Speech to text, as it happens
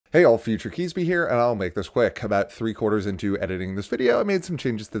Hey all, future Keasbey here, and I'll make this quick. About 3/4 into editing this video, I made some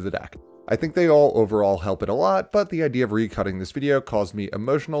changes to the deck. I think they all overall help it a lot, but the idea of recutting this video caused me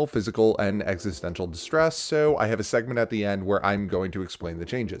emotional, physical, and existential distress, so I have a segment at the end where I'm going to explain the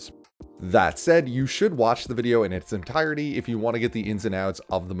changes. That said, you should watch the video in its entirety if you want to get the ins and outs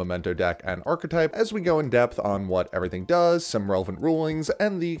of the Memento deck and Archtype as we go in depth on what everything does, some relevant rulings,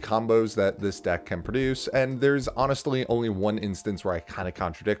 and the combos that this deck can produce, and there's honestly only one instance where I kind of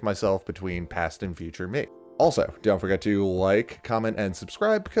contradict myself between past and future me. Also, don't forget to like, comment, and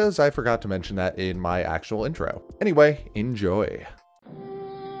subscribe because I forgot to mention that in my actual intro. Anyway, enjoy.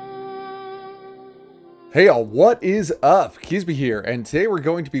 Hey y'all, what is up? Keasbey here, and today we're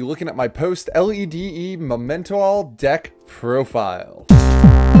going to be looking at my post LEDE Mementotlan deck profile.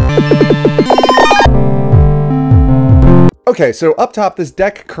 Okay, so up top, this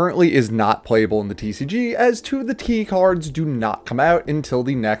deck currently is not playable in the TCG, as 2 of the T cards do not come out until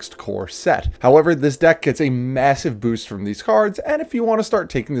the next core set. However, this deck gets a massive boost from these cards, and if you want to start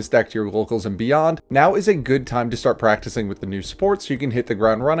taking this deck to your locals and beyond, now is a good time to start practicing with the new support so you can hit the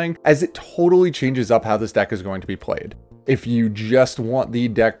ground running, as it totally changes up how this deck is going to be played. If you just want the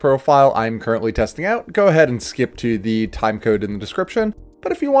deck profile I'm currently testing out, go ahead and skip to the timecode in the description,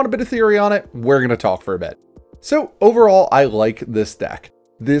 but if you want a bit of theory on it, we're going to talk for a bit. So overall, I like this deck.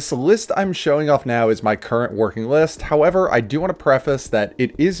 This list I'm showing off now is my current working list. However, I do want to preface that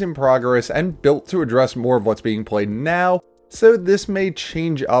it is in progress and built to address more of what's being played now, so this may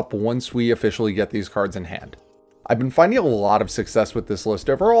change up once we officially get these cards in hand. I've been finding a lot of success with this list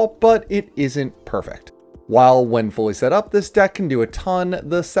overall, but it isn't perfect. While when fully set up, this deck can do a ton,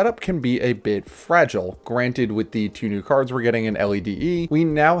 the setup can be a bit fragile. Granted, with the 2 new cards we're getting in LEDE, we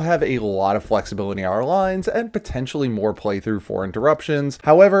now have a lot of flexibility in our lines and potentially more playthrough for interruptions.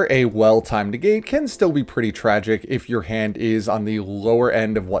 However, a well-timed negate can still be pretty tragic if your hand is on the lower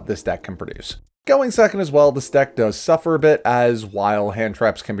end of what this deck can produce. Going second as well, this deck does suffer a bit, as while hand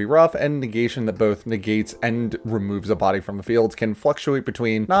traps can be rough and negation that both negates and removes a body from the field can fluctuate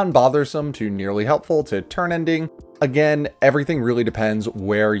between non-bothersome to nearly helpful to turn ending. Again, everything really depends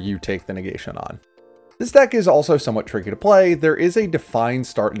where you take the negation on. This deck is also somewhat tricky to play. There is a defined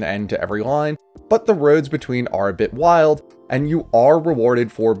start and end to every line, but the roads between are a bit wild, and you are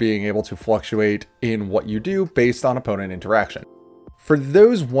rewarded for being able to fluctuate in what you do based on opponent interaction. For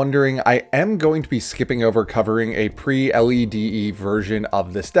those wondering, I am going to be skipping over covering a pre-LEDE version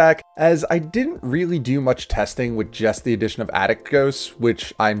of this deck, as I didn't really do much testing with just the addition of Attic Ghosts,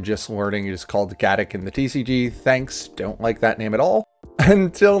 which I'm just learning is called Gaddock in the TCG. Thanks, don't like that name at all.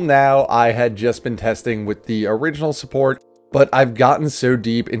 Until now, I had just been testing with the original support, but I've gotten so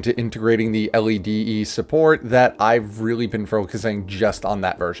deep into integrating the LEDE support that I've really been focusing just on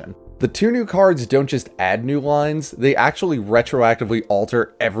that version. The 2 new cards don't just add new lines, they actually retroactively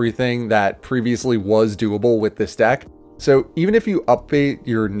alter everything that previously was doable with this deck. So even if you update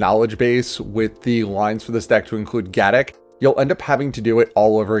your knowledge base with the lines for this deck to include Gaddock, you'll end up having to do it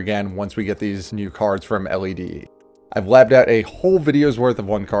all over again once we get these new cards from LEDE. I've labbed out a whole video's worth of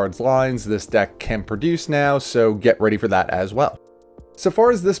 1 card's lines this deck can produce now, so get ready for that as well. So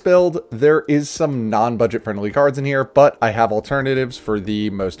far as this build, there is some non-budget friendly cards in here, but I have alternatives for the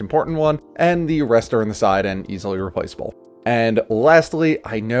most important one, and the rest are on the side and easily replaceable. And lastly,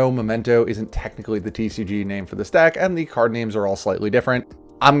 I know Memento isn't technically the TCG name for this deck, and the card names are all slightly different.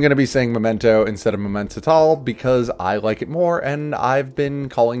 I'm going to be saying Memento instead of Mementotlan because I like it more, and I've been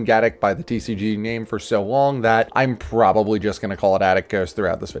calling Gaddock by the TCG name for so long that I'm probably just going to call it Attic Ghost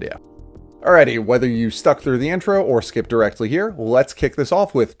throughout this video. Alrighty, whether you stuck through the intro or skipped directly here, let's kick this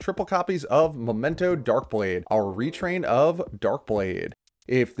off with triple copies of Memento Darkblade, our retrain of Darkblade.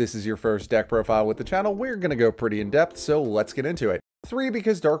 If this is your first deck profile with the channel, we're going to go pretty in depth, so let's get into it. 3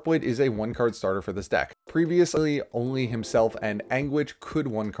 because Darkblade is a 1-card starter for this deck. Previously, only himself and Anguish could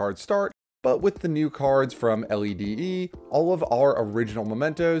 1-card start, but with the new cards from LEDE, all of our original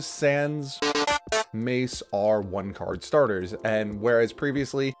Mementos, sans Mace are 1-card starters, and whereas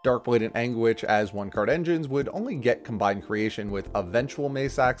previously Darkblade and Anguish as 1-card engines would only get combined creation with eventual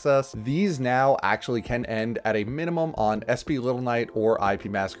Mace access, these now actually can end at a minimum on SP Little Knight or IP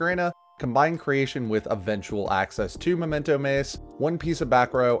Masquerena, combined creation with eventual access to Memento Mace, 1 piece of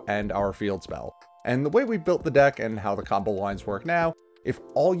back row, and our field spell. And the way we built the deck and how the combo lines work now, if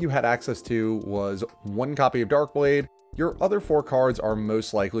all you had access to was 1 copy of Darkblade, your other 4 cards are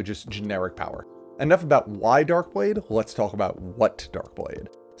most likely just generic power. Enough about why Darkblade, let's talk about what Darkblade.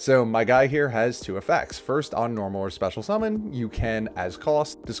 So my guy here has two effects. First, on normal or special summon, you can, as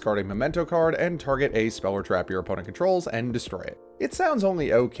cost, discard a Memento card and target a spell or trap your opponent controls and destroy it. It sounds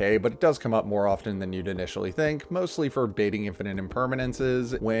only okay, but it does come up more often than you'd initially think, mostly for baiting infinite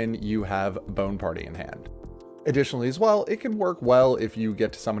impermanences when you have Bone Party in hand. Additionally as well, it can work well if you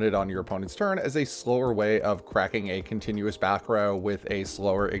get to summon it on your opponent's turn as a slower way of cracking a continuous back row with a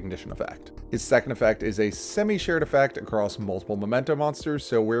slower ignition effect. His second effect is a semi-shared effect across multiple Memento monsters,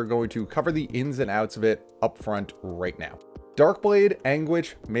 so we're going to cover the ins and outs of it up front right now. Darkblade,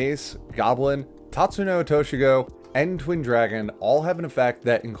 Anguish, Mace, Goblin, Tatsuno Toshigo, and Twin Dragon all have an effect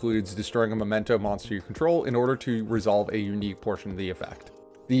that includes destroying a Memento monster you control in order to resolve a unique portion of the effect.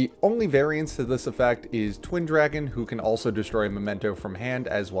 The only variance to this effect is Twin Dragon, who can also destroy a Memento from hand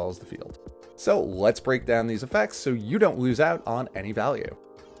as well as the field. So let's break down these effects so you don't lose out on any value.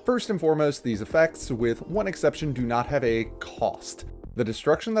 First and foremost, these effects, with one exception, do not have a cost. The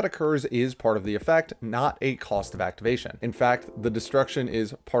destruction that occurs is part of the effect, not a cost of activation. In fact, the destruction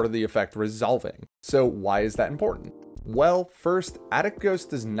is part of the effect resolving. So why is that important? Well, first, Addict Ghost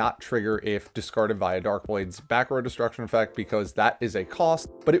does not trigger if discarded via Darkblade's back row destruction effect because that is a cost,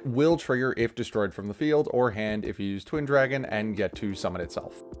 but it will trigger if destroyed from the field or hand if you use Twin Dragon and get to summon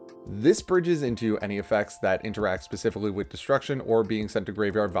itself. This bridges into any effects that interact specifically with destruction or being sent to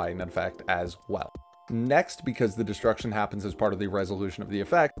graveyard via an effect as well. Next, because the destruction happens as part of the resolution of the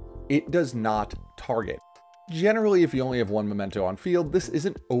effect, it does not target. Generally, if you only have one Memento on field, this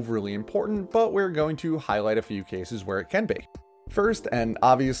isn't overly important, but we're going to highlight a few cases where it can be. First, and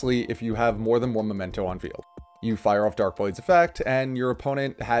obviously, if you have more than one Memento on field. You fire off Darkblade's effect, and your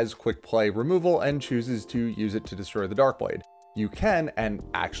opponent has quick play removal and chooses to use it to destroy the Darkblade. You can, and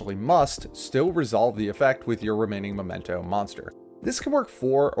actually must, still resolve the effect with your remaining Memento monster. This can work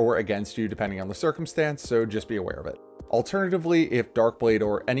for or against you depending on the circumstance, so just be aware of it. Alternatively, if Darkblade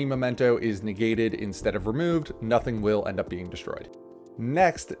or any Memento is negated instead of removed, nothing will end up being destroyed.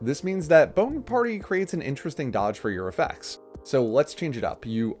 Next, this means that Bone Party creates an interesting dodge for your effects. So let's change it up.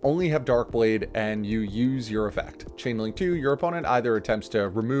 You only have Darkblade and you use your effect. Chainlink 2, your opponent either attempts to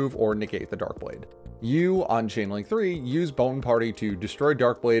remove or negate the Darkblade. You, on Chainlink 3, use Bone Party to destroy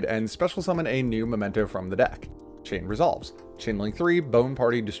Darkblade and special summon a new Memento from the deck. Chain resolves. Chainlink 3, Bone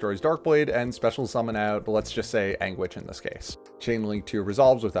Party destroys Darkblade and special summon out, let's just say, Anguish in this case. Chainlink 2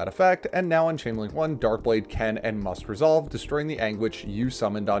 resolves with that effect, and now on Chainlink 1, Darkblade can and must resolve, destroying the Anguish you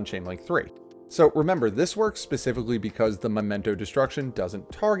summoned on Chainlink 3. So remember, this works specifically because the Memento destruction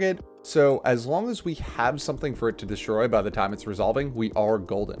doesn't target, so as long as we have something for it to destroy by the time it's resolving, we are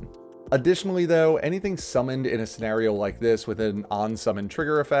golden. Additionally though, anything summoned in a scenario like this with an on-summon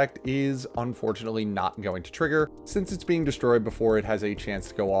trigger effect is unfortunately not going to trigger, since it's being destroyed before it has a chance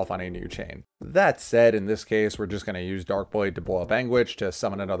to go off on a new chain. That said, in this case, we're just going to use Darkblade to blow up Anguish to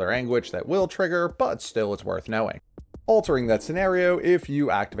summon another Anguish that will trigger, but still it's worth knowing. Altering that scenario, if you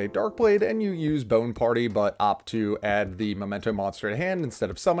activate Darkblade and you use Bone Party but opt to add the Memento monster to hand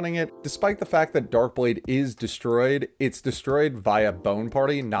instead of summoning it, despite the fact that Darkblade is destroyed, it's destroyed via Bone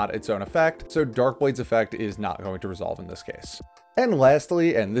Party, not its own effect, so Darkblade's effect is not going to resolve in this case. And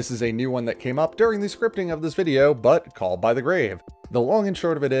lastly, and this is a new one that came up during the scripting of this video, but Called by the Grave. The long and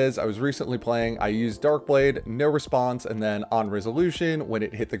short of it is, I was recently playing, I used Darkblade, no response, and then on resolution, when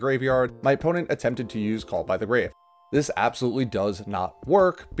it hit the graveyard, my opponent attempted to use Called by the Grave. This absolutely does not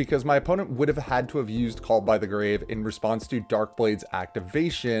work, because my opponent would have had to have used Called by the Grave in response to Darkblade's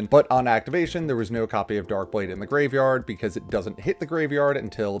activation, but on activation there was no copy of Darkblade in the graveyard because it doesn't hit the graveyard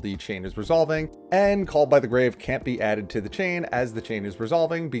until the chain is resolving, and Called by the Grave can't be added to the chain as the chain is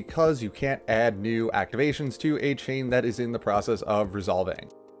resolving because you can't add new activations to a chain that is in the process of resolving.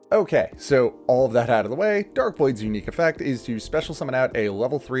 Okay, so all of that out of the way, Darkblade's unique effect is to special summon out a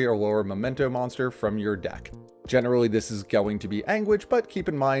level 3 or lower Memento monster from your deck. Generally, this is going to be Anguish, but keep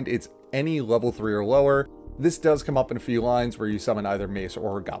in mind it's any level 3 or lower. This does come up in a few lines where you summon either Mace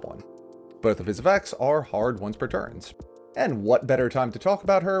or Goblin. Both of his effects are hard once per turns. And what better time to talk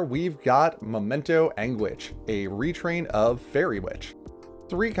about her? We've got Memento Anguish, a retrain of Fairy Witch.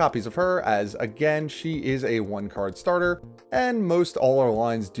 3 copies of her, as again, she is a 1-card starter, and most all our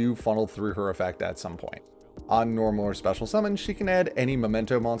lines do funnel through her effect at some point. On normal or special summon, she can add any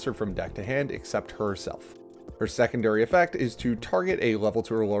Memento monster from deck to hand except herself. Her secondary effect is to target a level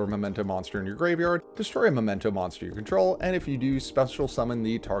 2 or lower Memento monster in your graveyard, destroy a Memento monster you control, and if you do, special summon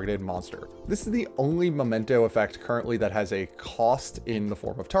the targeted monster. This is the only Memento effect currently that has a cost in the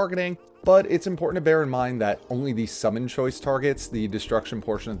form of targeting, but it's important to bear in mind that only the summon choice targets the destruction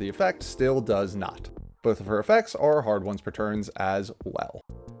portion of the effect still does not. Both of her effects are hard ones per turns as well.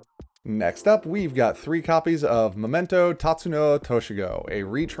 Next up, we've got 3 copies of Memento Tatsuno Toshigo, a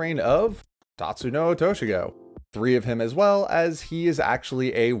retrain of Tatsuno Toshigo. 3 of him as well, as he is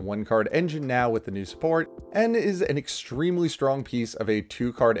actually a 1-card engine now with the new support, and is an extremely strong piece of a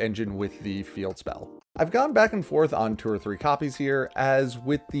 2-card engine with the field spell. I've gone back and forth on 2 or 3 copies here, as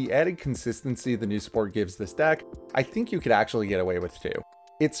with the added consistency the new support gives this deck, I think you could actually get away with 2.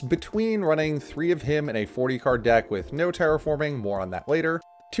 It's between running 3 of him in a 40-card deck with no terraforming, more on that later,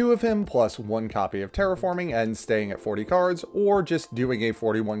 2 of him plus 1 copy of terraforming and staying at 40 cards, or just doing a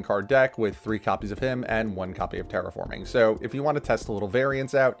 41 card deck with 3 copies of him and 1 copy of terraforming. So if you want to test a little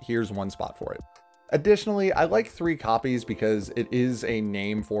variance out, here's one spot for it. Additionally, I like 3 copies because it is a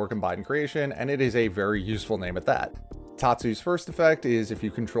name for combined creation, and it is a very useful name at that. Tatsu's first effect is if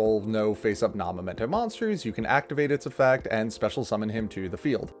you control no face-up non-memento monsters, you can activate its effect and special summon him to the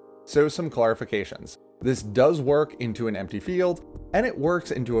field. So some clarifications. This does work into an empty field, and it works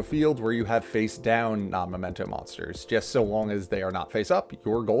into a field where you have face-down non-memento monsters. Just so long as they are not face-up,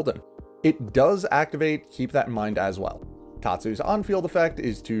 you're golden. It does activate, keep that in mind as well. Tatsu's on-field effect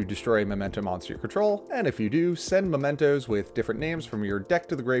is to destroy a memento monster you control, and if you do, send mementos with different names from your deck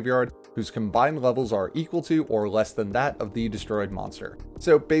to the graveyard, whose combined levels are equal to or less than that of the destroyed monster.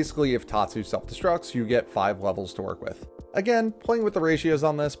 So basically, if Tatsu self-destructs, you get 5 levels to work with. Again, playing with the ratios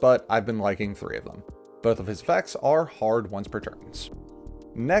on this, but I've been liking 3 of them. Both of his effects are hard once per turns.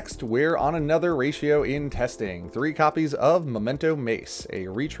 Next, we're on another ratio in testing, 3 copies of Memento Mace, a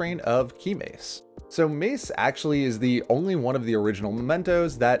retrain of Key Mace. So Mace actually is the only one of the original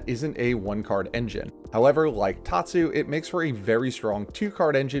Mementos that isn't a 1-card engine. However, like Tatsu, it makes for a very strong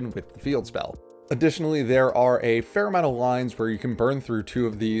 2-card engine with the field spell. Additionally, there are a fair amount of lines where you can burn through 2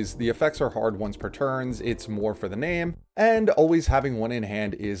 of these, the effects are hard once per turns, it's more for the name, and always having 1 in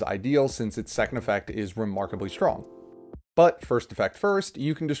hand is ideal since its second effect is remarkably strong. But first effect first,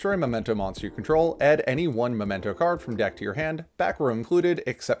 you can destroy a memento monster you control, add any 1 memento card from deck to your hand, back row included,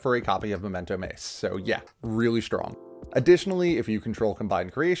 except for a copy of Memento Mace. So yeah, really strong. Additionally, if you control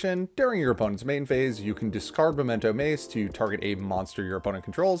combined creation, during your opponent's main phase, you can discard Memento Mace to target a monster your opponent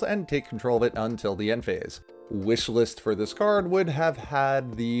controls and take control of it until the end phase. Wishlist for this card would have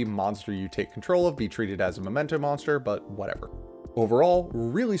had the monster you take control of be treated as a memento monster, but whatever. Overall,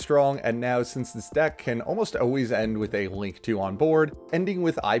 really strong, and now since this deck can almost always end with a Link 2 on board, ending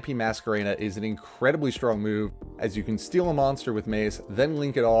with IP Masquerena is an incredibly strong move, as you can steal a monster with Mace, then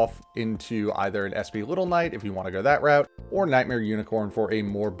link it off into either an SP Little Knight if you want to go that route, or Nightmare Unicorn for a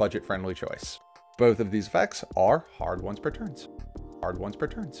more budget-friendly choice. Both of these effects are hard once per turns. Hard once per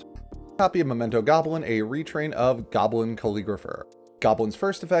turns. Copy of Memento Goblin, a retrain of Goblin Calligrapher. Goblin's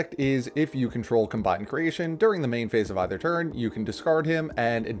first effect is if you control combined creation during the main phase of either turn, you can discard him,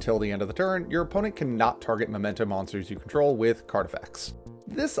 and until the end of the turn, your opponent cannot target memento monsters you control with card effects.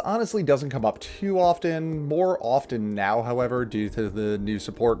 This honestly doesn't come up too often, more often now however, due to the new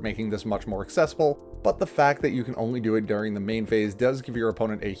support making this much more accessible, but the fact that you can only do it during the main phase does give your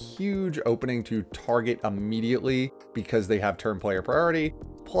opponent a huge opening to target immediately because they have turn player priority.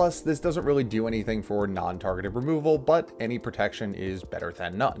 Plus, this doesn't really do anything for non-targeted removal, but any protection is better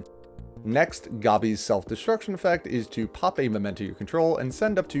than none. Next, Gabi's self-destruction effect is to pop a memento you control and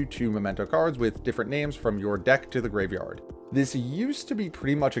send up to 2 memento cards with different names from your deck to the graveyard. This used to be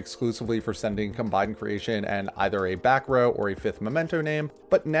pretty much exclusively for sending combined creation and either a back row or a 5th memento name,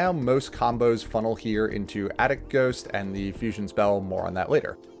 but now most combos funnel here into Attic Ghost and the fusion spell, more on that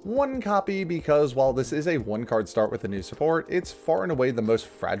later. 1 copy because while this is a 1-card start with the new support, it's far and away the most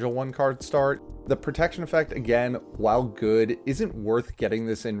fragile 1-card start. The protection effect, again, while good, isn't worth getting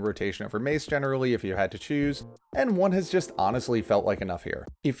this in rotation over Mace generally if you had to choose, and 1 has just honestly felt like enough here.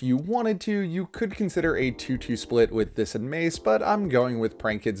 If you wanted to, you could consider a 2-2 split with this and Mace, but I'm going with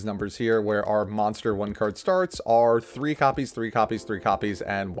Prank Kids numbers here, where our monster 1-card starts are 3 copies, 3 copies, 3 copies,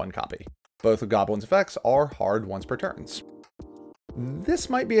 and 1 copy. Both of Goblin's effects are hard once per turns. This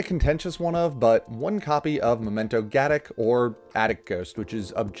might be a contentious one of, but 1 copy of Memento Gaddick, or Attic Ghost, which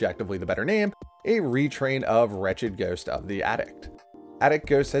is objectively the better name, a retrain of Wretched Ghost of the Attic. Attic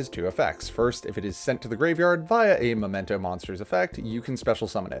Ghost has 2 effects. First, if it is sent to the graveyard via a Memento Monsters effect, you can special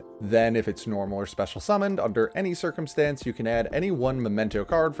summon it. Then, if it's normal or special summoned, under any circumstance, you can add any 1 Memento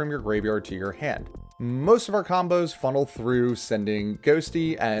card from your graveyard to your hand. Most of our combos funnel through sending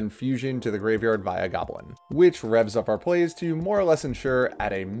Ghosty and Fusion to the graveyard via Goblin, which revs up our plays to more or less ensure,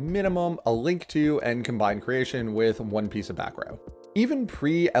 at a minimum, a Link 2 and combined creation with 1 piece of back row. Even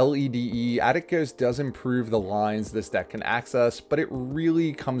pre-LEDE, Attic Ghost does improve the lines this deck can access, but it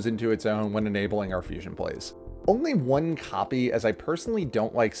really comes into its own when enabling our fusion plays. Only 1 copy, as I personally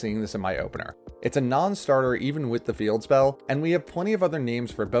don't like seeing this in my opener. It's a non-starter even with the field spell, and we have plenty of other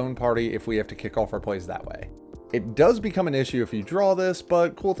names for Bone Party if we have to kick off our plays that way. It does become an issue if you draw this,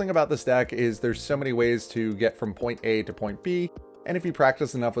 but cool thing about this deck is there's so many ways to get from point A to point B, and if you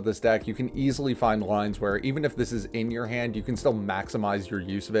practice enough with this deck, you can easily find lines where even if this is in your hand, you can still maximize your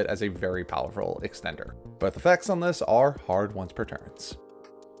use of it as a very powerful extender. Both effects on this are hard once per turns.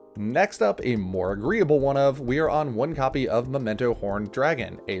 Next up, a more agreeable one we are on one copy of Memento Horned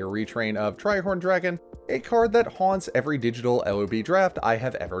Dragon, a retrain of Tri-Horned Dragon, a card that haunts every digital LOB draft I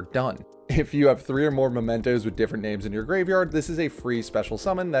have ever done. If you have 3 or more Mementos with different names in your graveyard, this is a free special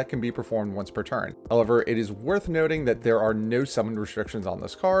summon that can be performed once per turn. However, it is worth noting that there are no summon restrictions on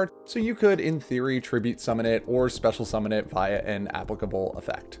this card, so you could, in theory, tribute summon it or special summon it via an applicable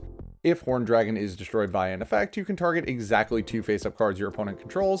effect. If Horned Dragon is destroyed via an effect, you can target exactly 2 face-up cards your opponent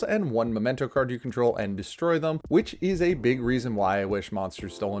controls and 1 Memento card you control and destroy them, which is a big reason why I wish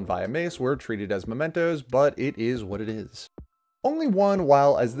monsters stolen via Mace were treated as Mementos, but it is what it is. Only one,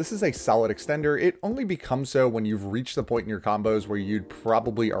 while as this is a solid extender, it only becomes so when you've reached the point in your combos where you'd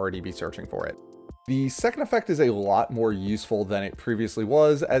probably already be searching for it. The second effect is a lot more useful than it previously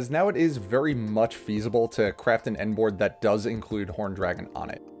was, as now it is very much feasible to craft an end board that does include Horned Dragon on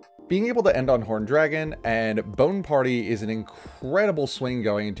it. Being able to end on Horned Dragon and Bone Party is an incredible swing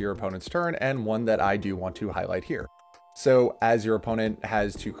going into your opponent's turn, and one that I do want to highlight here. So as your opponent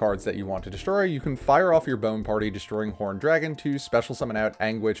has 2 cards that you want to destroy, you can fire off your Bone Party destroying Horned Dragon to special summon out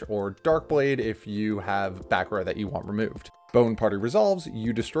Anguish or Darkblade if you have back row that you want removed. Bone Party resolves,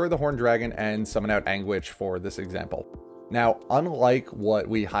 you destroy the Horned Dragon and summon out Anguish for this example. Now, unlike what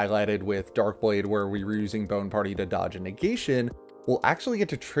we highlighted with Darkblade where we were using Bone Party to dodge a negation, we'll actually get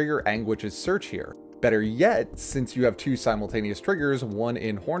to trigger Anguish's search here. Better yet, since you have 2 simultaneous triggers, one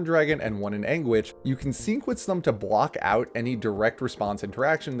in Horned Dragon and one in Anguish, you can sequence them to block out any direct response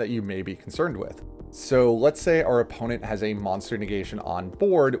interaction that you may be concerned with. So let's say our opponent has a monster negation on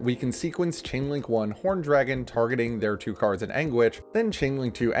board, we can sequence Chainlink 1 Horned Dragon targeting their 2 cards in Anguish, then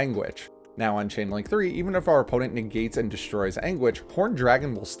Chainlink 2 Anguish. Now on Chainlink 3, even if our opponent negates and destroys Anguish, Horned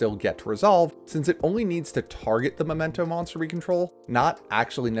Dragon will still get to resolve, since it only needs to target the Memento monster we control, not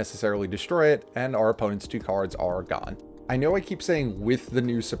actually necessarily destroy it, and our opponent's 2 cards are gone. I know I keep saying with the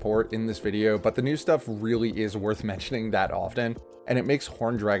new support in this video, but the new stuff really is worth mentioning that often, and it makes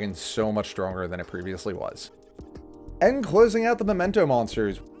Horned Dragon so much stronger than it previously was. And closing out the Memento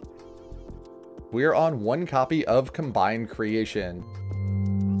monsters, we're on one copy of Combined Creation.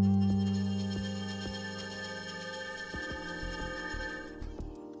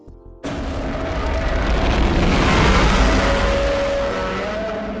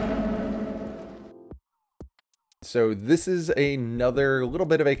 So this is another little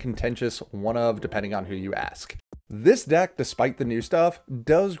bit of a contentious one of depending on who you ask. This deck, despite the new stuff,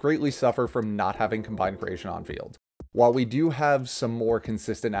 does greatly suffer from not having Combined Creation on field. While we do have some more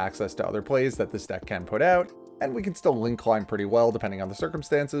consistent access to other plays that this deck can put out, and we can still link climb pretty well depending on the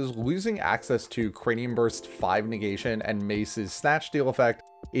circumstances, losing access to Cranium Burst 5 negation and Mace's Snatch Steal effect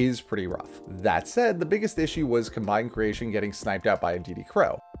is pretty rough. That said, the biggest issue was Combined Creation getting sniped out by a DD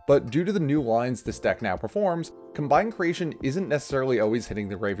Crow. But due to the new lines this deck now performs, Combined Creation isn't necessarily always hitting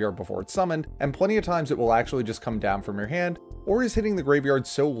the graveyard before it's summoned, and plenty of times it will actually just come down from your hand, or is hitting the graveyard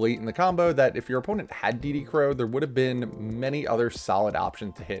so late in the combo that if your opponent had DD Crow, there would have been many other solid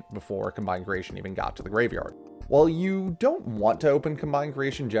options to hit before Combined Creation even got to the graveyard. While you don't want to open Combined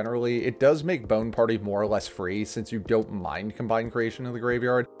Creation generally, it does make Bone Party more or less free since you don't mind Combined Creation in the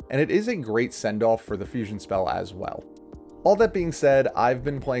graveyard, and it is a great send-off for the fusion spell as well. All that being said, I've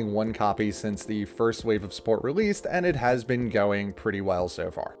been playing one copy since the first wave of support released, and it has been going pretty well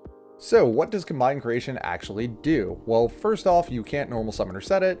so far. So what does Combined Creation actually do? Well, first off, you can't normal summon or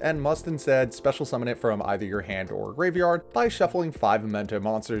set it, and must instead special summon it from either your hand or graveyard by shuffling 5 Memento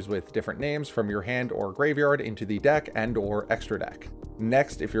monsters with different names from your hand or graveyard into the deck and or extra deck.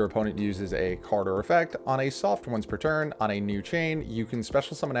 Next, if your opponent uses a card or effect, on a soft once per turn, on a new chain, you can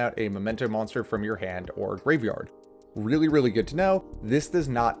special summon out a Memento monster from your hand or graveyard. Really good to know, this does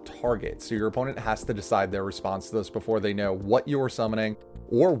not target, so your opponent has to decide their response to this before they know what you're summoning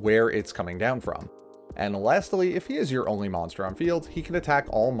or where it's coming down from. And lastly, if he is your only monster on field, he can attack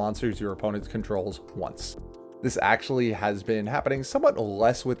all monsters your opponent controls once. This actually has been happening somewhat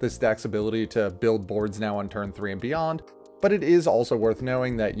less with this deck's ability to build boards now on turn 3 and beyond, but it is also worth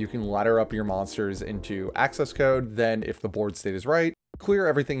knowing that you can ladder up your monsters into access code, then if the board state is right, clear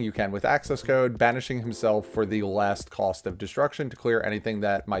everything you can with access code, banishing himself for the last cost of destruction to clear anything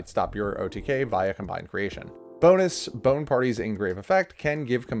that might stop your OTK via Combined Creation. Bonus, Bone Party's Engrave effect can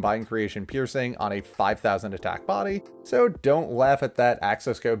give Combined Creation Piercing on a 5000 attack body, so don't laugh at that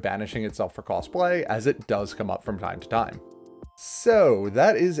access code banishing itself for cosplay, as it does come up from time to time. So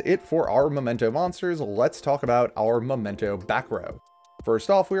that is it for our Memento monsters. Let's talk about our Memento back row. First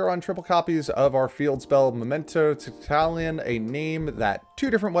off, we are on triple copies of our field spell Mementotlan, a name that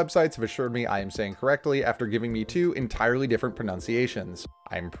 2 different websites have assured me I am saying correctly after giving me 2 entirely different pronunciations.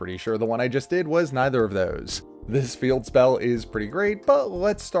 I'm pretty sure the one I just did was neither of those. This field spell is pretty great, but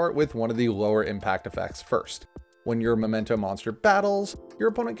let's start with one of the lower impact effects first. When your Memento monster battles, your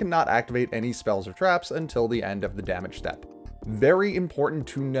opponent cannot activate any spells or traps until the end of the damage step. Very important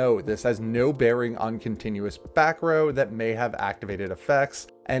to know, this has no bearing on continuous back row that may have activated effects,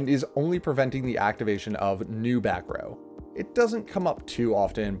 and is only preventing the activation of new back row. It doesn't come up too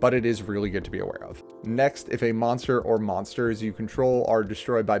often, but it is really good to be aware of. Next, if a monster or monsters you control are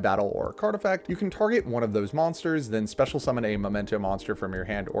destroyed by battle or card effect, you can target one of those monsters, then special summon a Memento monster from your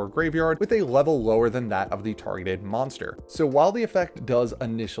hand or graveyard with a level lower than that of the targeted monster. So while the effect does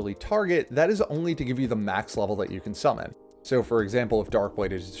initially target, that is only to give you the max level that you can summon. So for example, if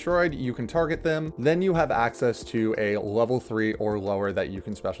Darkblade is destroyed, you can target them, then you have access to a level 3 or lower that you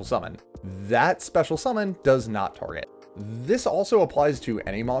can special summon. That special summon does not target. This also applies to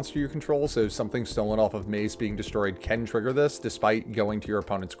any monster you control, so something stolen off of Mace being destroyed can trigger this despite going to your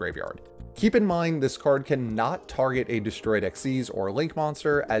opponent's graveyard. Keep in mind this card cannot target a destroyed Xyz or Link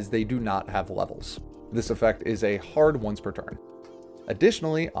monster as they do not have levels. This effect is a hard once per turn.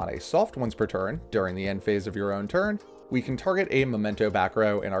 Additionally, on a soft once per turn, during the end phase of your own turn, we can target a Memento back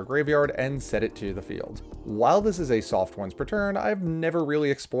row in our graveyard and set it to the field. While this is a soft once per turn, I've never really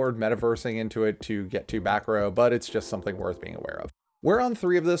explored metaversing into it to get to back row, but it's just something worth being aware of. We're on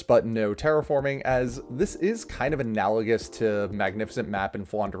 3 of this, but no terraforming, as this is kind of analogous to Magnificent Map and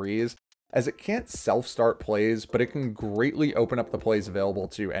Flaunderies, as it can't self-start plays, but it can greatly open up the plays available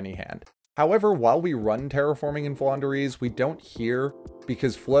to any hand. However, while we run terraforming in Flaunderies, we don't here,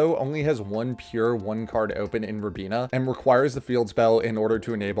 because Flow only has 1 pure 1-card open in Rabina, and requires the field spell in order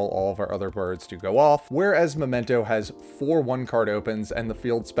to enable all of our other birds to go off, whereas Memento has 4 1-card opens, and the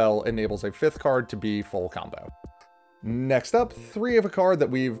field spell enables a 5th card to be full combo. Next up, 3 of a card that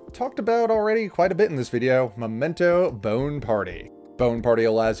we've talked about already quite a bit in this video, Memento Bone Party. Bone Party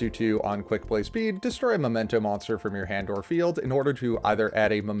allows you to, on quick play speed, destroy a Memento monster from your hand or field in order to either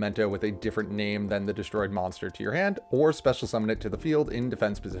add a Memento with a different name than the destroyed monster to your hand, or special summon it to the field in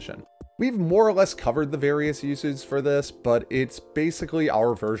defense position. We've more or less covered the various uses for this, but it's basically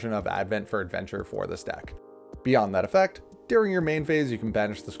our version of Advent for Adventure for this deck. Beyond that effect, during your main phase you can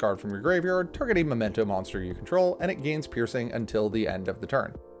banish this card from your graveyard, target a Memento monster you control, and it gains piercing until the end of the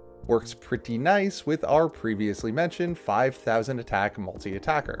turn. Works pretty nice with our previously mentioned 5000 attack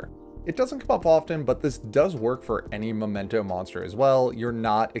multi-attacker. It doesn't come up often, but this does work for any Memento monster as well. You're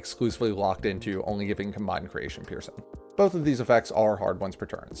not exclusively locked into only giving Combined Creation Piercing. Both of these effects are hard ones per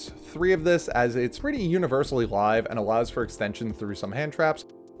turns. 3 of this, as it's pretty universally live and allows for extension through some hand traps,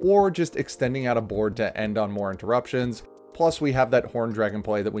 or just extending out a board to end on more interruptions. Plus we have that Horned Dragon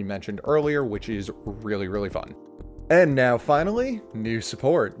play that we mentioned earlier, which is really fun. And now finally, new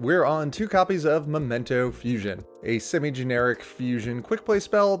support. We're on 2 copies of Memento Fusion, a semi-generic fusion quick play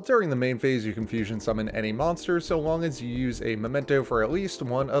spell. During the main phase you can fusion summon any monster so long as you use a Memento for at least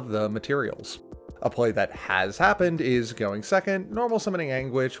one of the materials. A play that has happened is going second, normal summoning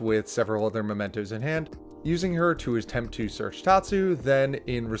Anguish with several other Mementos in hand, using her to attempt to search Tatsu, then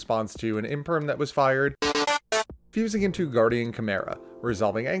in response to an imperm that was fired, fusing into Guardian Chimera,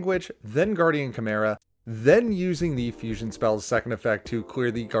 resolving Anguish, then Guardian Chimera, then using the fusion spell's second effect to clear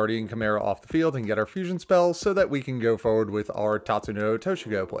the Guardian Chimera off the field and get our fusion spell so that we can go forward with our Tatsuno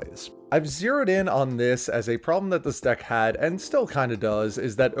Toshigo plays. I've zeroed in on this as a problem that this deck had, and still kinda does,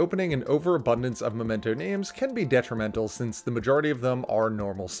 is that opening an overabundance of Memento names can be detrimental since the majority of them are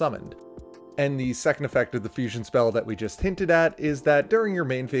normal summoned. And the second effect of the fusion spell that we just hinted at is that during your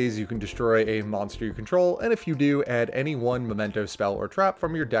main phase you can destroy a monster you control, and if you do, add any 1 Memento spell or trap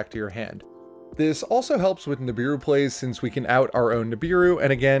from your deck to your hand. This also helps with Nibiru plays since we can out our own Nibiru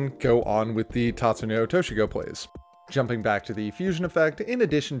and again go on with the Tatsuno Toshigo plays. Jumping back to the fusion effect, in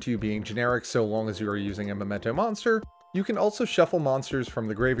addition to being generic so long as you are using a Memento monster, you can also shuffle monsters from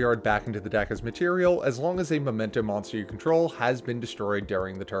the graveyard back into the deck as material as long as a Memento monster you control has been destroyed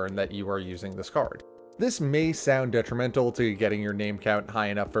during the turn that you are using this card. This may sound detrimental to getting your name count high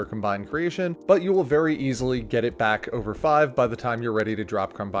enough for Combined Creation, but you will very easily get it back over 5 by the time you're ready to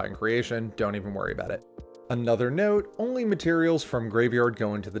drop Combined Creation, don't even worry about it. Another note, only materials from graveyard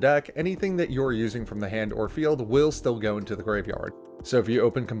go into the deck. Anything that you're using from the hand or field will still go into the graveyard. So if you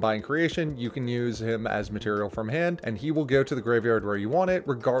open Combined Creation, you can use him as material from hand, and he will go to the graveyard where you want it,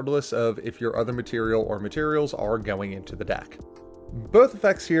 regardless of if your other material or materials are going into the deck. Both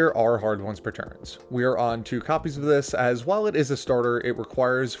effects here are hard once per turns. We are on 2 copies of this, as while it is a starter, it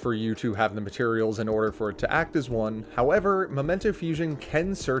requires for you to have the materials in order for it to act as one. However, Memento Fusion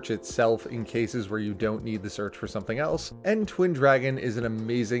can search itself in cases where you don't need the search for something else, and Twin Dragon is an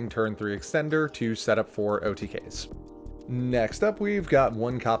amazing turn 3 extender to set up for OTKs. Next up, we've got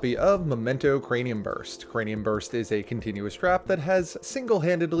 1 copy of Memento Cranium Burst. Cranium Burst is a continuous trap that has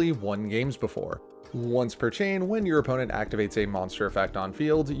single-handedly won games before. Once per chain, when your opponent activates a monster effect on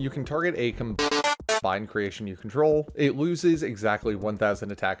field, you can target a combined creation you control. It loses exactly 1000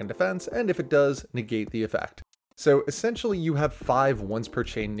 attack and defense, and if it does, negate the effect. So essentially you have 5 once per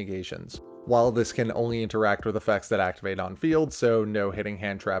chain negations. While this can only interact with effects that activate on field, so no hitting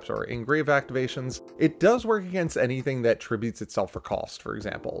hand traps or engrave activations, it does work against anything that tributes itself for cost, for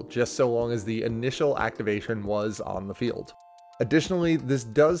example, just so long as the initial activation was on the field. Additionally, this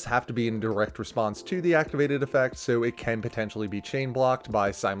does have to be in direct response to the activated effect, so it can potentially be chain blocked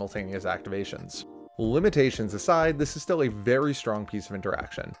by simultaneous activations. Limitations aside, this is still a very strong piece of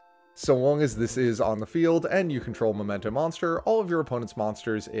interaction. So long as this is on the field and you control Memento Monster, all of your opponent's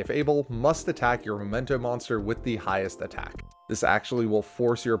monsters, if able, must attack your Memento Monster with the highest attack. This actually will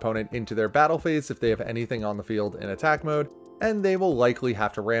force your opponent into their battle phase if they have anything on the field in attack mode, and they will likely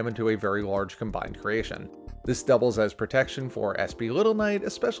have to ram into a very large combined creation. This doubles as protection for SB Little Knight,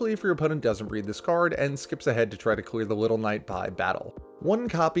 especially if your opponent doesn't read this card and skips ahead to try to clear the Little Knight by battle. 1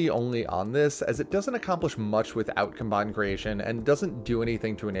 copy only on this, as it doesn't accomplish much without combined creation and doesn't do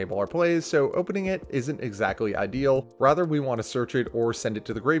anything to enable our plays, so opening it isn't exactly ideal. Rather, we want to search it or send it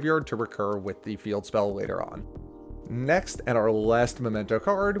to the graveyard to recur with the field spell later on. Next, and our last Memento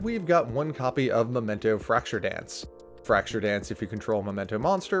card, we've got 1 copy of Memento Fracture Dance. Fracture Dance, if you control Memento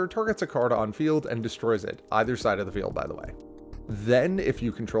Monster, targets a card on field and destroys it, either side of the field by the way. Then, if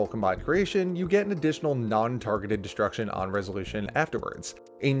you control Combined Creation, you get an additional non-targeted destruction on resolution afterwards,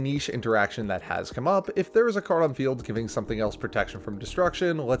 a niche interaction that has come up. If there is a card on field giving something else protection from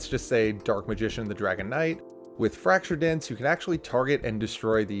destruction, let's just say Dark Magician the Dragon Knight, with Fracture Dance you can actually target and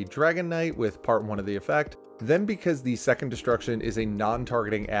destroy the Dragon Knight with part 1 of the effect. Then, because the second destruction is a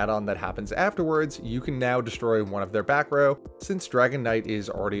non-targeting add-on that happens afterwards, you can now destroy one of their back row, since Dragon Knight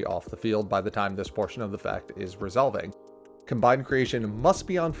is already off the field by the time this portion of the effect is resolving. Combined Creation must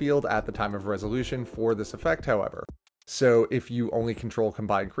be on field at the time of resolution for this effect, however. So if you only control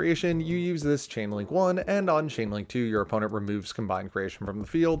Combined Creation, you use this Chainlink 1, and on Chainlink 2 your opponent removes Combined Creation from the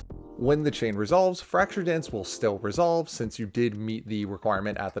field. When the chain resolves, Fracture Dance will still resolve since you did meet the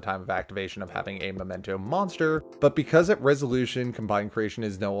requirement at the time of activation of having a Memento Monster, but because at resolution Combined Creation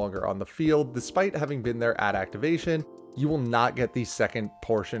is no longer on the field, despite having been there at activation, you will not get the second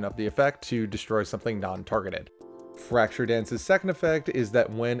portion of the effect to destroy something non-targeted. Fracture Dance's second effect is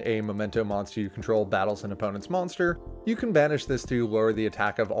that when a Memento monster you control battles an opponent's monster, you can banish this to lower the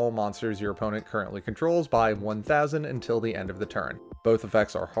attack of all monsters your opponent currently controls by 1000 until the end of the turn. Both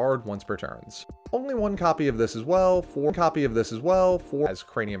effects are hard once per turns. Only 1 copy of this as well, for as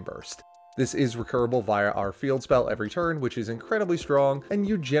Cranium Burst. This is recurable via our field spell every turn, which is incredibly strong, and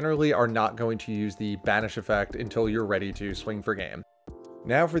you generally are not going to use the banish effect until you're ready to swing for game.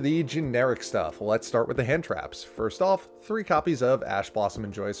 Now for the generic stuff, let's start with the hand traps. First off, 3 copies of Ash Blossom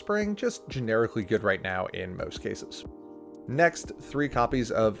and Joyous Spring, just generically good right now in most cases. Next, 3 copies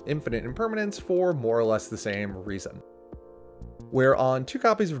of Infinite Impermanence for more or less the same reason. We're on 2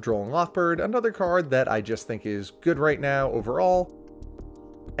 copies of Droll and Lockbird, another card that I just think is good right now overall,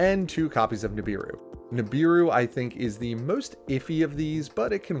 and 2 copies of Nibiru. Nibiru I think is the most iffy of these,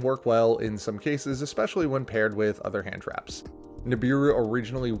 but it can work well in some cases, especially when paired with other hand traps. Nibiru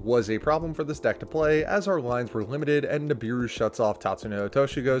originally was a problem for this deck to play, as our lines were limited and Nibiru shuts off Tatsuno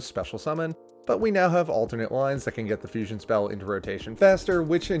Toshigo's special summon, but we now have alternate lines that can get the fusion spell into rotation faster,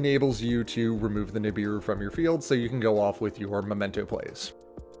 which enables you to remove the Nibiru from your field so you can go off with your Memento plays.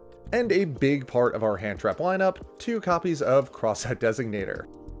 And a big part of our hand trap lineup, 2 copies of Cross-Out Designator.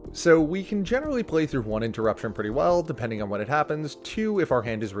 So we can generally play through 1 interruption pretty well, depending on when it happens, 2 if our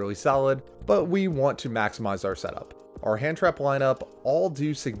hand is really solid, but we want to maximize our setup. Our hand trap lineup all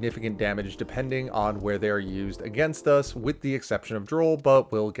do significant damage depending on where they are used against us, with the exception of Droll,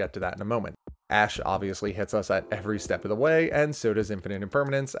 but we'll get to that in a moment. Ash obviously hits us at every step of the way, and so does Infinite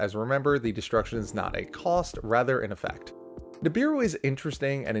Impermanence, as remember, the destruction is not a cost, rather an effect. Nibiru is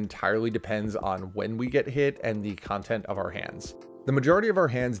interesting and entirely depends on when we get hit and the content of our hands. The majority of our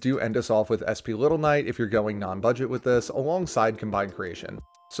hands do end us off with SP Little Knight if you're going non-budget with this, alongside Combined Creation.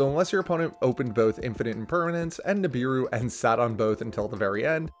 So unless your opponent opened both Infinite Impermanence and Nibiru and sat on both until the very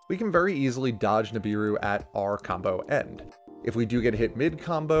end, we can very easily dodge Nibiru at our combo end. If we do get hit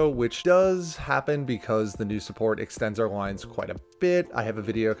mid-combo, which does happen because the new support extends our lines quite a bit, I have a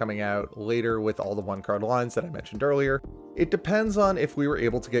video coming out later with all the one-card lines that I mentioned earlier, it depends on if we were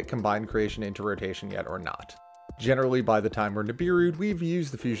able to get Combined Creation into rotation yet or not. Generally, by the time we're Nibiru'd, we've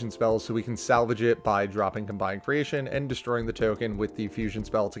used the fusion spell, so we can salvage it by dropping Combined Creation and destroying the token with the fusion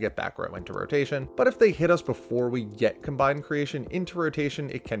spell to get back row into rotation. But if they hit us before we get Combined Creation into rotation,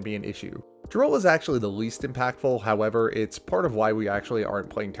 it can be an issue. Droll is actually the least impactful, however, it's part of why we actually aren't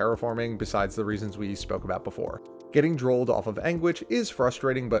playing Terraforming, besides the reasons we spoke about before. Getting drolled off of Anguish is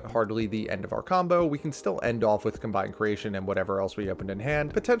frustrating, but hardly the end of our combo. We can still end off with Combined Creation and whatever else we opened in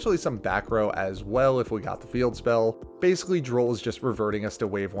hand, potentially some back row as well if we got the field spell. Basically, droll is just reverting us to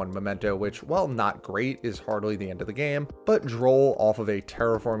wave 1 Memento, which, while not great, is hardly the end of the game, but droll off of a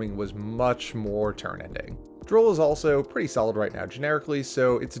Terraforming was much more turn-ending. Droll is also pretty solid right now generically,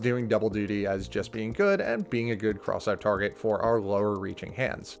 so it's doing double duty as just being good and being a good crossout target for our lower reaching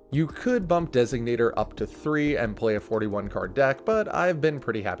hands. You could bump Designator up to 3 and play a 41 card deck, but I've been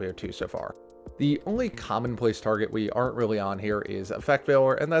pretty happy with 2 so far. The only commonplace target we aren't really on here is Effect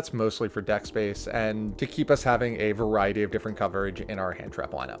Veiler, and that's mostly for deck space and to keep us having a variety of different coverage in our hand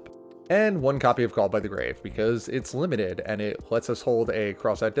trap lineup. And 1 copy of Called by the Grave, because it's limited and it lets us hold a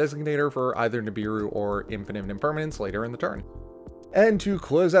crossout designator for either Nibiru or Infinite Impermanence later in the turn. And to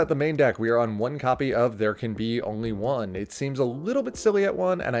close out the main deck, we are on 1 copy of There Can Be Only One. It seems a little bit silly at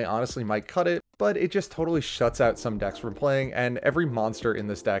 1, and I honestly might cut it, but it just totally shuts out some decks from playing, and every monster in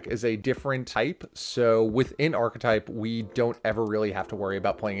this deck is a different type, so within Archetype, we don't ever really have to worry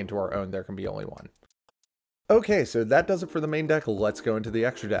about playing into our own There Can Be Only One. Okay, so that does it for the main deck. Let's go into the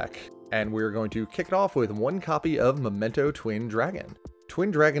extra deck. And we're going to kick it off with 1 copy of Memento Twin Dragon. Twin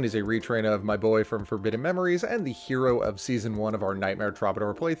Dragon is a retrain of my boy from Forbidden Memories and the hero of Season 1 of our Nightmare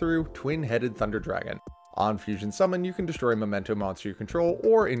Troubadour playthrough, Twin-Headed Thunder Dragon. On Fusion Summon, you can destroy a Memento monster you control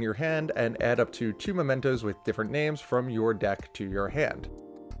or in your hand and add up to 2 Mementos with different names from your deck to your hand.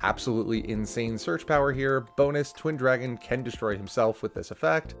 Absolutely insane search power here. Bonus, Twin Dragon can destroy himself with this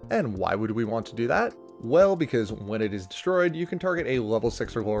effect. And why would we want to do that? Well, because when it is destroyed, you can target a level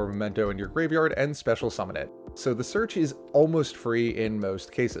 6 or lower Memento in your graveyard and special summon it. So the search is almost free in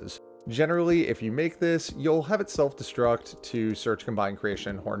most cases. Generally, if you make this, you'll have it self-destruct to search Combined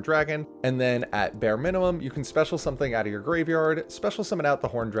Creation Horned Dragon, and then at bare minimum, you can special something out of your graveyard, special summon out the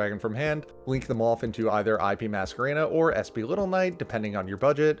Horned Dragon from hand, link them off into either IP Masquerena or SP Little Knight, depending on your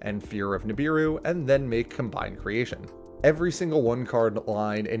budget and fear of Nibiru, and then make Combined Creation. Every single 1-card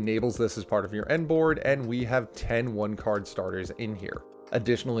line enables this as part of your end board, and we have 10 1-card starters in here.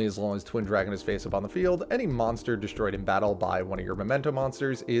 Additionally, as long as Twin Dragon is face up on the field, any monster destroyed in battle by one of your Memento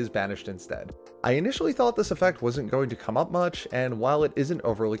monsters is banished instead. I initially thought this effect wasn't going to come up much, and while it isn't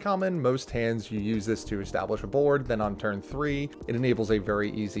overly common, most hands you use this to establish a board, then on turn 3, it enables a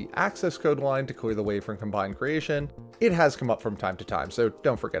very easy access code line to clear the way from Combined Creation. It has come up from time to time, so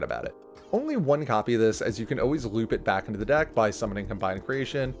don't forget about it. Only 1 copy of this, as you can always loop it back into the deck by summoning Combined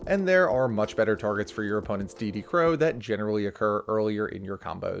Creation, and there are much better targets for your opponent's DD Crow that generally occur earlier in your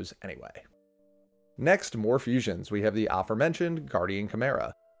combos anyway. Next, more fusions. We have the aforementioned Guardian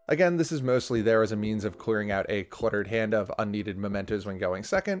Chimera. Again, this is mostly there as a means of clearing out a cluttered hand of unneeded mementos when going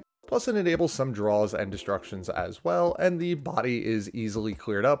second, plus it enables some draws and destructions as well, and the body is easily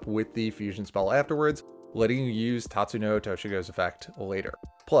cleared up with the fusion spell afterwards, letting you use Tatsuno Toshigo's effect later.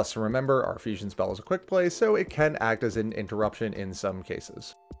 Plus, remember, our fusion spell is a quick play, so it can act as an interruption in some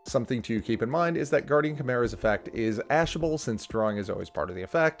cases. Something to keep in mind is that Guardian Chimera's effect is ashable since drawing is always part of the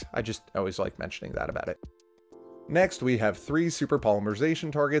effect. I just always like mentioning that about it. Next, we have 3 super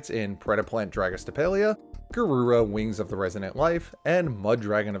polymerization targets in Predaplant Dragostapelia, Garura Wings of the Resonant Life, and Mud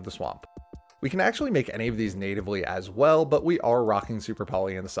Dragon of the Swamp. We can actually make any of these natively as well, but we are rocking super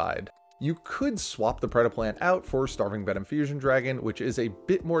poly on the side. You could swap the Predaplant out for Starving Venom Fusion Dragon, which is a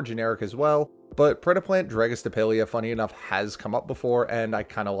bit more generic as well, but Predaplant Dragostapelia, funny enough, has come up before, and I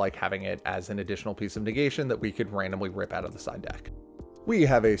kind of like having it as an additional piece of negation that we could randomly rip out of the side deck. We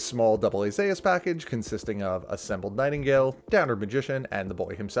have a small double Azaeus package consisting of Assembled Nightingale, Downward Magician, and the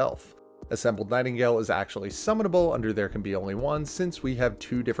boy himself. Assembled Nightingale is actually summonable under There Can Be Only One since we have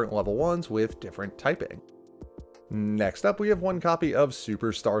 2 different level 1s with different typing. Next up, we have one copy of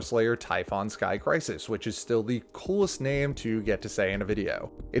Super Star Slayer Typhon Sky Crisis, which is still the coolest name to get to say in a video.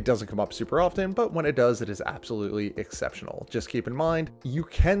 It doesn't come up super often, but when it does, it is absolutely exceptional. Just keep in mind, you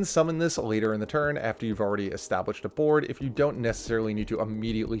can summon this later in the turn after you've already established a board if you don't necessarily need to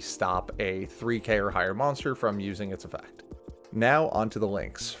immediately stop a 3k or higher monster from using its effect. Now onto the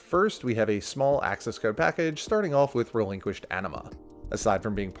links. First, we have a small access code package starting off with Relinquished Anima. Aside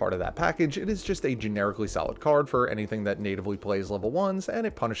from being part of that package, it is just a generically solid card for anything that natively plays level 1s, and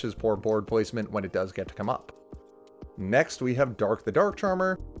it punishes poor board placement when it does get to come up. Next, we have Dark the Dark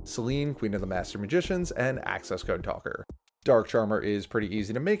Charmer, Selene, Queen of the Master Magicians, and Access Code Talker. Dark Charmer is pretty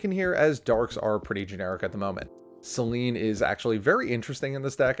easy to make in here, as Darks are pretty generic at the moment. Selene is actually very interesting in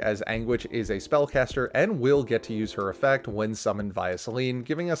this deck, as Anguish is a spellcaster and will get to use her effect when summoned via Selene,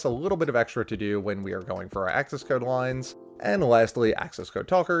 giving us a little bit of extra to do when we are going for our access code lines. And lastly, Access Code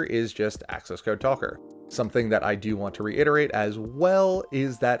Talker is just Access Code Talker. Something that I do want to reiterate as well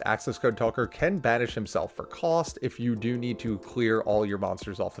is that Access Code Talker can banish himself for cost if you do need to clear all your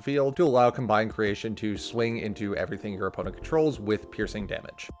monsters off the field to allow Combined Creation to swing into everything your opponent controls with piercing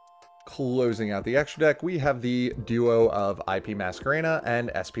damage. Closing out the extra deck, we have the duo of IP Masquerena and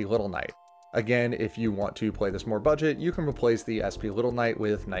SP Little Knight. Again, if you want to play this more budget, you can replace the SP Little Knight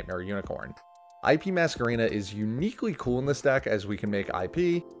with Nightmare Unicorn. IP Masquerena is uniquely cool in this deck, as we can make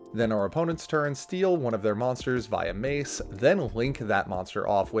IP, then our opponent's turn steal one of their monsters via Mace, then link that monster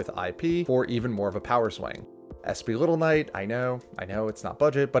off with IP for even more of a power swing. SP Little Knight, I know it's not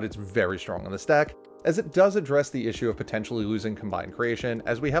budget, but it's very strong in this deck, as it does address the issue of potentially losing Combined Creation,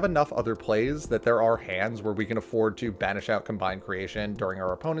 as we have enough other plays that there are hands where we can afford to banish out Combined Creation during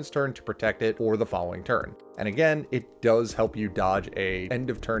our opponent's turn to protect it for the following turn. And again, it does help you dodge a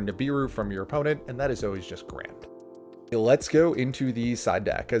end of turn Nibiru from your opponent, and that is always just grand. Let's go into the side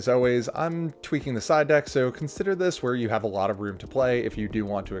deck. As always, I'm tweaking the side deck, so consider this where you have a lot of room to play if you do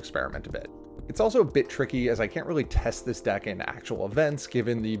want to experiment a bit. It's also a bit tricky, as I can't really test this deck in actual events,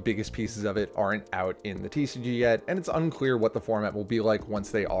 given the biggest pieces of it aren't out in the TCG yet, and it's unclear what the format will be like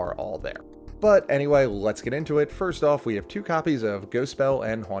once they are all there. But anyway, let's get into it. First off, we have two copies of Ghost Spell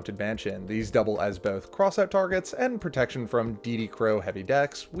and Haunted Mansion. These double as both crossout targets and protection from DD Crow heavy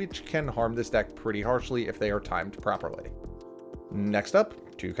decks, which can harm this deck pretty harshly if they are timed properly. Next up,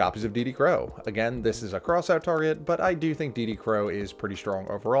 two copies of DD Crow. Again, this is a crossout target, but I do think DD Crow is pretty strong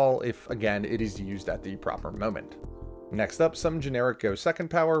overall if, again, it is used at the proper moment. Next up, some generic Go Second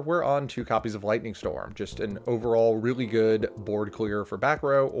Power. We're on two copies of Lightning Storm, just an overall really good board clear for back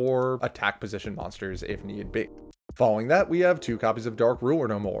row or attack position monsters if need be. Following that, we have two copies of Dark Ruler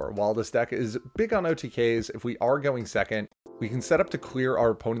No More. While this deck is big on OTKs, if we are going second, we can set up to clear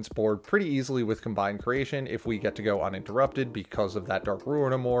our opponent's board pretty easily with Combined Creation if we get to go uninterrupted because of that Dark Ruler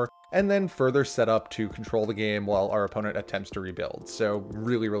No More, and then further set up to control the game while our opponent attempts to rebuild. So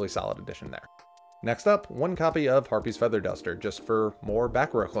really solid addition there. Next up, one copy of Harpy's Feather Duster, just for more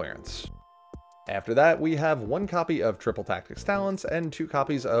back row clearance. After that, we have one copy of Triple Tactics Talents and two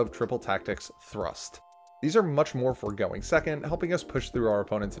copies of Triple Tactics Thrust. These are much more for going second, helping us push through our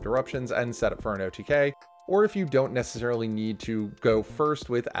opponent's interruptions and set up for an OTK, or if you don't necessarily need to go first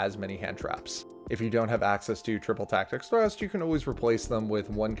with as many hand traps. If you don't have access to Triple Tactics Thrust, you can always replace them with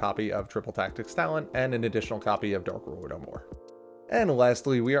one copy of Triple Tactics Talent and an additional copy of Dark Ruler No More. And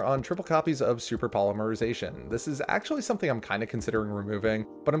lastly, we are on triple copies of Super Polymerization. This is actually something I'm kind of considering removing,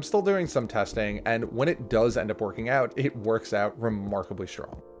 but I'm still doing some testing, and when it does end up working out, it works out remarkably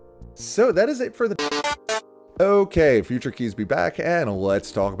strong. So that is it for the... Okay, Future Keasbey back, and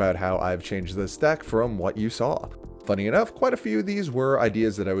let's talk about how I've changed this deck from what you saw. Funny enough, quite a few of these were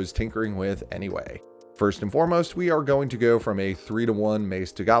ideas that I was tinkering with anyway. First and foremost, we are going to go from a 3-to-1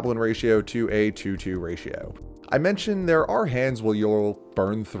 Mace to Goblin ratio to a 2-2 ratio. I mentioned there are hands where you'll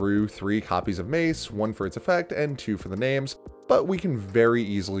burn through 3 copies of Mace, 1 for its effect and 2 for the names, but we can very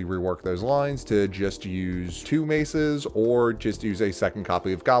easily rework those lines to just use 2 Maces or just use a second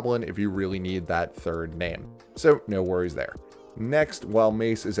copy of Goblin if you really need that third name. So no worries there. Next, while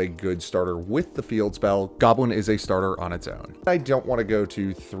Mace is a good starter with the field spell, Goblin is a starter on its own. I don't want to go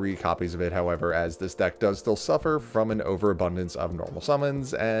to 3 copies of it, however, as this deck does still suffer from an overabundance of normal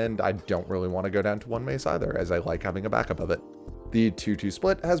summons, and I don't really want to go down to 1 Mace either, as I like having a backup of it. The 2-2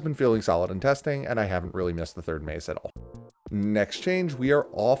 split has been feeling solid in testing, and I haven't really missed the third Mace at all. Next change, we are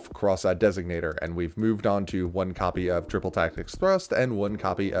off Cross-Eyed Designator, and we've moved on to 1 copy of Triple Tactics Thrust and 1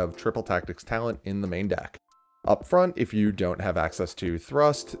 copy of Triple Tactics Talent in the main deck. Up front, if you don't have access to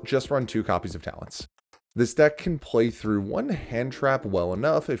Thrust, just run 2 copies of Talents. This deck can play through one hand trap well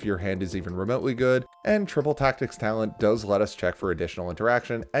enough if your hand is even remotely good, and Triple Tactics talent does let us check for additional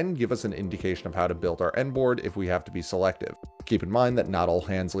interaction and give us an indication of how to build our end board if we have to be selective. Keep in mind that not all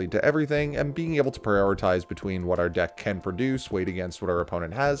hands lead to everything, and being able to prioritize between what our deck can produce weighed against what our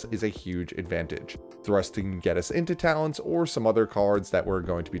opponent has is a huge advantage. Thrust can get us into talents or some other cards that we're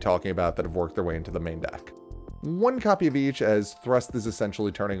going to be talking about that have worked their way into the main deck. One copy of each, as Thrust is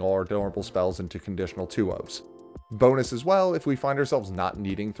essentially turning all our normal spells into conditional 2-ofs. Bonus as well, if we find ourselves not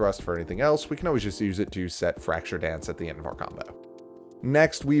needing Thrust for anything else, we can always just use it to set Fracture Dance at the end of our combo.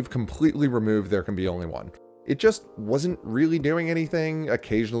 Next, we've completely removed There Can Be Only One. It just wasn't really doing anything.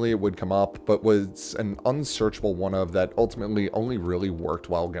 Occasionally it would come up, but was an unsearchable one-of that ultimately only really worked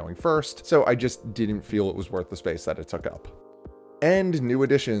while going first, so I just didn't feel it was worth the space that it took up. And new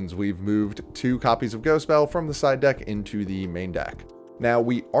additions, we've moved 2 copies of Ghost Bell from the side deck into the main deck. Now,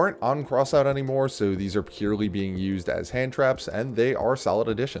 we aren't on crossout anymore, so these are purely being used as hand traps, and they are solid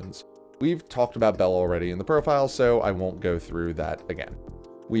additions. We've talked about Bell already in the profile, so I won't go through that again.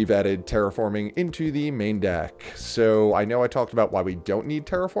 We've added terraforming into the main deck. So I know I talked about why we don't need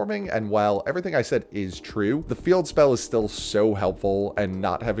terraforming, and while everything I said is true, the field spell is still so helpful, and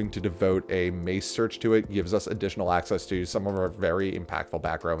not having to devote a mace search to it gives us additional access to some of our very impactful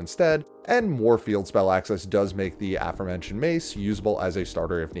back row instead, and more field spell access does make the aforementioned mace usable as a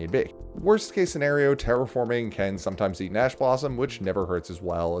starter if need be. Worst case scenario, terraforming can sometimes eat Ash Blossom, which never hurts as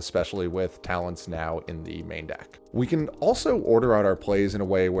well, especially with talents now in the main deck. We can also order out our plays in a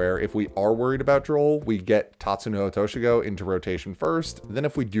way where if we are worried about Droll, we get Tatsuno Otoshigo into rotation first, then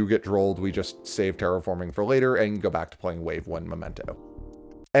if we do get Drolled, we just save terraforming for later and go back to playing Wave 1 Memento.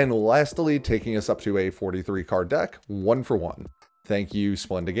 And lastly, taking us up to a 43 card deck, 1 for 1. Thank you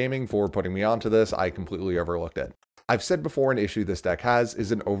Splenda Gaming for putting me onto this, I completely overlooked it. I've said before, an issue this deck has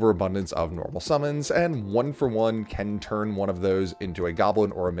is an overabundance of normal summons, and 1 for 1 can turn one of those into a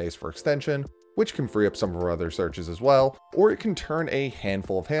goblin or a mace for extension, which can free up some of our other searches as well, or it can turn a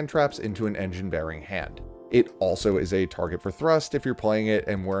handful of hand traps into an engine-bearing hand. It also is a target for Thrust if you're playing it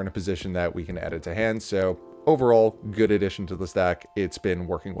and we're in a position that we can add it to hand, so overall, good addition to this deck. It's been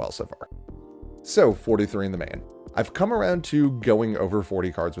working well so far. So, 43 in the main. I've come around to going over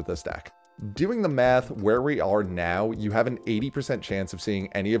 40 cards with this deck. Doing the math, where we are now, you have an 80% chance of seeing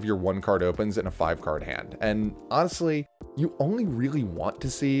any of your 1-card opens in a 5-card hand, and honestly, you only really want to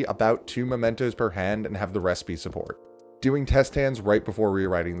see about 2 mementos per hand and have the rest be support. Doing test hands right before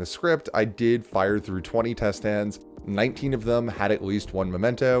rewriting the script, I did fire through 20 test hands, 19 of them had at least 1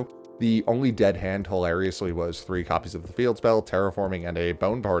 memento. The only dead hand, hilariously, was 3 copies of the field spell, terraforming, and a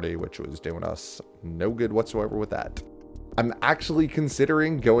bone party, which was doing us no good whatsoever with that. I'm actually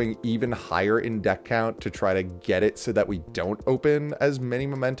considering going even higher in deck count to try to get it so that we don't open as many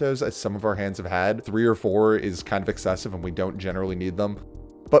mementos as some of our hands have had. 3 or 4 is kind of excessive and we don't generally need them.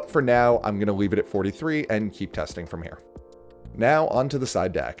 But for now, I'm going to leave it at 43 and keep testing from here. Now onto the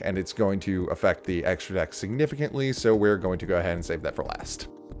side deck, and it's going to affect the extra deck significantly, so we're going to go ahead and save that for last.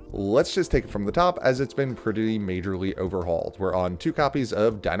 Let's just take it from the top, as it's been pretty majorly overhauled. We're on 2 copies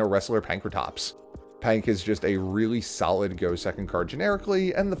of Dino Wrestler Pankratops. Pank is just a really solid go second card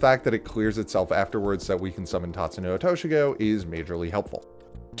generically, and the fact that it clears itself afterwards so we can summon Tatsuno Otoshigo is majorly helpful.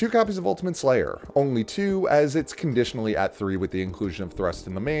 2 copies of Ultimate Slayer, only 2 as it's conditionally at 3 with the inclusion of Thrust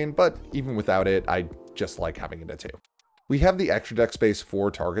in the main, but even without it, I just like having it at 2. We have the extra deck space for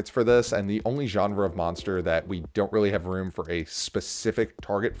targets for this, and the only genre of monster that we don't really have room for a specific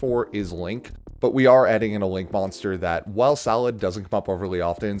target for is Link, but we are adding in a Link monster that, while solid, doesn't come up overly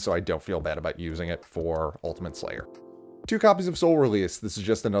often, so I don't feel bad about using it for Ultimate Slayer. 2 copies of Soul Release. This is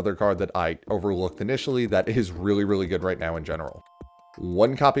just another card that I overlooked initially that is really good right now in general.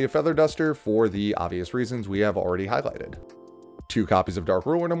 1 copy of Feather Duster for the obvious reasons we have already highlighted. 2 copies of Dark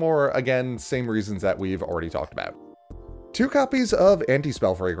Ruler No More, again, same reasons that we've already talked about. 2 copies of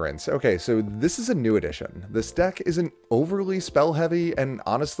Anti-Spell Fragrance. Okay, so this is a new addition. This deck isn't overly spell heavy, and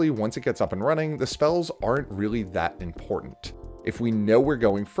honestly, once it gets up and running, the spells aren't really that important. If we know we're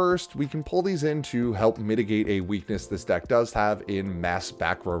going first, we can pull these in to help mitigate a weakness this deck does have in mass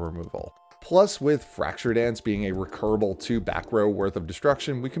back row removal. Plus, with Fracture Dance being a recurable 2 back row worth of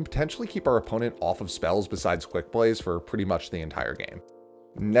destruction, we can potentially keep our opponent off of spells besides quick plays for pretty much the entire game.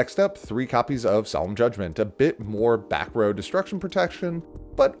 Next up, 3 copies of Solemn Judgment, a bit more back row destruction protection,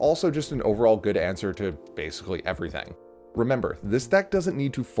 but also just an overall good answer to basically everything. Remember, this deck doesn't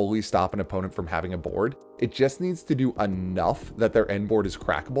need to fully stop an opponent from having a board, it just needs to do enough that their end board is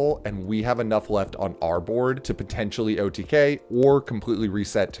crackable, and we have enough left on our board to potentially OTK or completely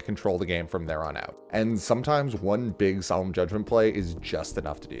reset to control the game from there on out. And sometimes one big Solemn Judgment play is just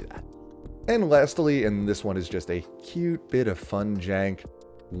enough to do that. And lastly, and this one is just a cute bit of fun jank,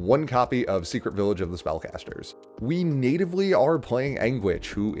 1 copy of Secret Village of the Spellcasters. We natively are playing Anguich,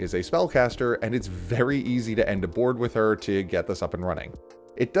 who is a spellcaster, and it's very easy to end a board with her to get this up and running.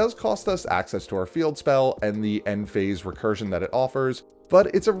 It does cost us access to our field spell and the end phase recursion that it offers,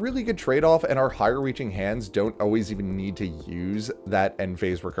 but it's a really good trade-off, and our higher reaching hands don't always even need to use that end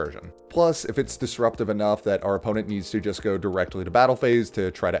phase recursion. Plus, if it's disruptive enough that our opponent needs to just go directly to battle phase to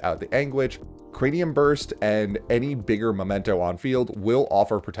try to out the Anguich, Cranium Burst and any bigger Memento on field will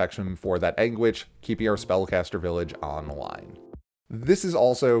offer protection for that Anguich, keeping our spellcaster village online. This is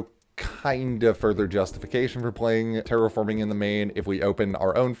also kind of further justification for playing Terraforming in the main. If we open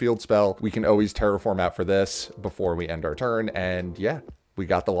our own field spell, we can always terraform out for this before we end our turn, and yeah, we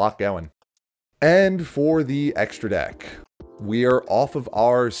got the lock going. And for the extra deck, we are off of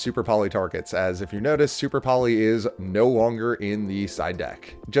our Super Poly targets, as if you notice, Super Poly is no longer in the side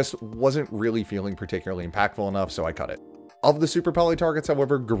deck. Just wasn't really feeling particularly impactful enough, so I cut it. Of the Super Poly targets,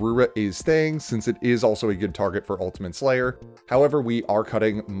 however, Garura is staying, since it is also a good target for Ultimate Slayer. However, we are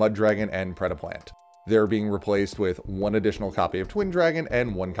cutting Mud Dragon and Predaplant. They're being replaced with 1 additional copy of Twin Dragon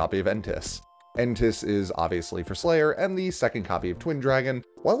and 1 copy of Entis. Entis is obviously for Slayer, and the 2nd copy of Twin Dragon,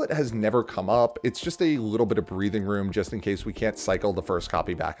 while it has never come up, it's just a little bit of breathing room just in case we can't cycle the first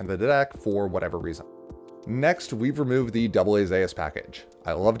copy back into the deck for whatever reason. Next, we've removed the Double Azais package.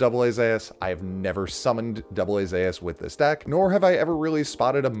 I love Double Azais. I have never summoned Double Azais with this deck, nor have I ever really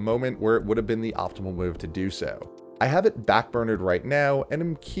spotted a moment where it would have been the optimal move to do so. I have it backburnered right now, and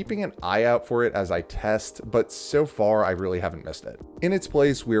I'm keeping an eye out for it as I test, but so far I really haven't missed it. In its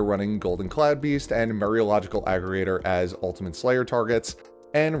place, we are running Golden Cloud Beast and Mereological Aggregator as Ultimate Slayer targets,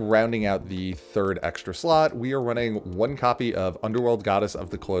 and rounding out the 3rd extra slot, we are running 1 copy of Underworld Goddess of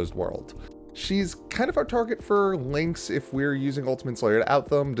the Closed World. She's kind of our target for links if we're using Ultimate Slayer to out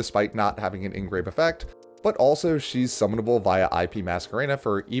them, despite not having an engrave effect, but also she's summonable via IP Masquerena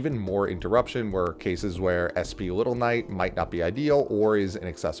for even more interruption where cases where SP Little Knight might not be ideal or is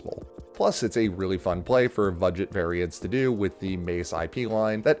inaccessible. Plus, it's a really fun play for budget variants to do with the Mace IP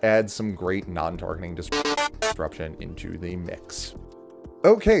line that adds some great non-targeting disruption into the mix.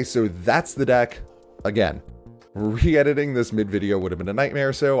 Okay, so that's the deck. Again, re-editing this mid-video would have been a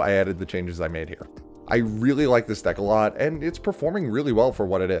nightmare, so I added the changes I made here. I really like this deck a lot, and it's performing really well for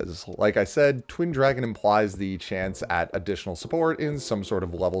what it is. Like I said, Twin Dragon implies the chance at additional support in some sort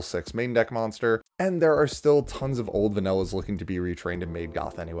of level 6 main deck monster, and there are still tons of old vanillas looking to be retrained in Made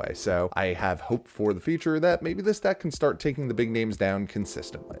Goth anyway, so I have hope for the future that maybe this deck can start taking the big names down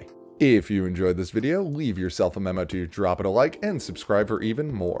consistently. If you enjoyed this video, leave yourself a memo to drop it a like and subscribe for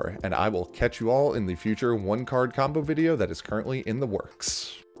even more, and I will catch you all in the future 1-card combo video that is currently in the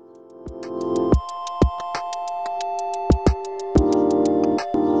works.